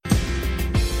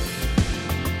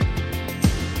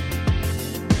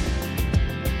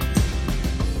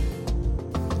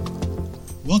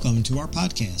Welcome to our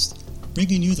podcast,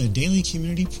 bringing you the daily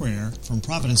community prayer from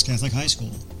Providence Catholic High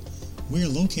School. We are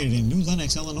located in New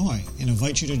Lenox, Illinois, and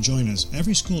invite you to join us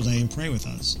every school day and pray with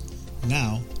us.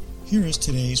 Now, here is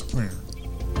today's prayer.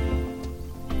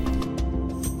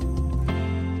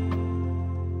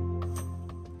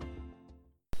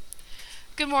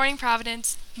 Good morning,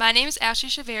 Providence. My name is Ashley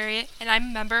Chevarier, and I'm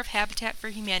a member of Habitat for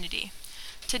Humanity.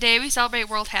 Today we celebrate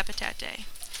World Habitat Day.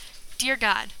 Dear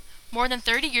God, more than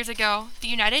 30 years ago, the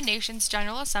United Nations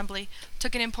General Assembly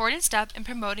took an important step in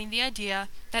promoting the idea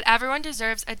that everyone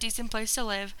deserves a decent place to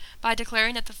live by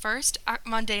declaring that the first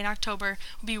Monday in October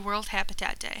will be World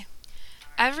Habitat Day.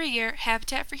 Every year,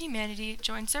 Habitat for Humanity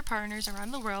joins their partners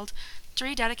around the world to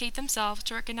rededicate themselves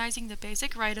to recognizing the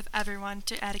basic right of everyone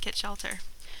to adequate shelter.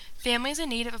 Families in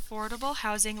need of affordable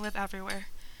housing live everywhere.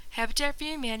 Habitat for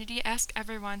Humanity asks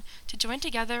everyone to join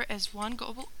together as one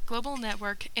global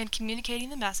network in communicating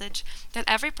the message that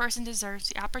every person deserves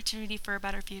the opportunity for a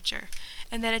better future,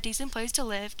 and that a decent place to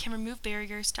live can remove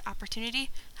barriers to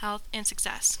opportunity, health, and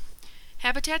success.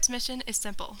 Habitat's mission is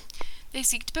simple. They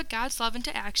seek to put God's love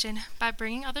into action by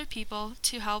bringing other people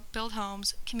to help build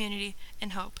homes, community,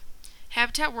 and hope.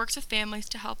 Habitat works with families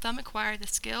to help them acquire the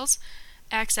skills,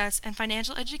 access, and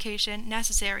financial education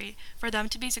necessary for them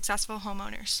to be successful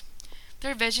homeowners.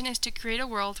 Their vision is to create a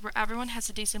world where everyone has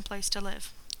a decent place to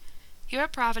live. Here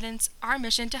at Providence, our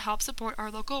mission to help support our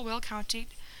local Will County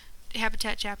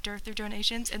Habitat chapter through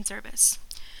donations and service.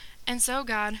 And so,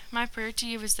 God, my prayer to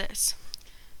you is this.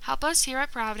 Help us here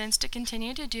at Providence to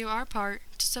continue to do our part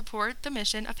to support the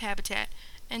mission of Habitat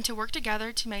and to work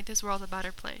together to make this world a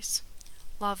better place.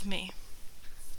 Love me.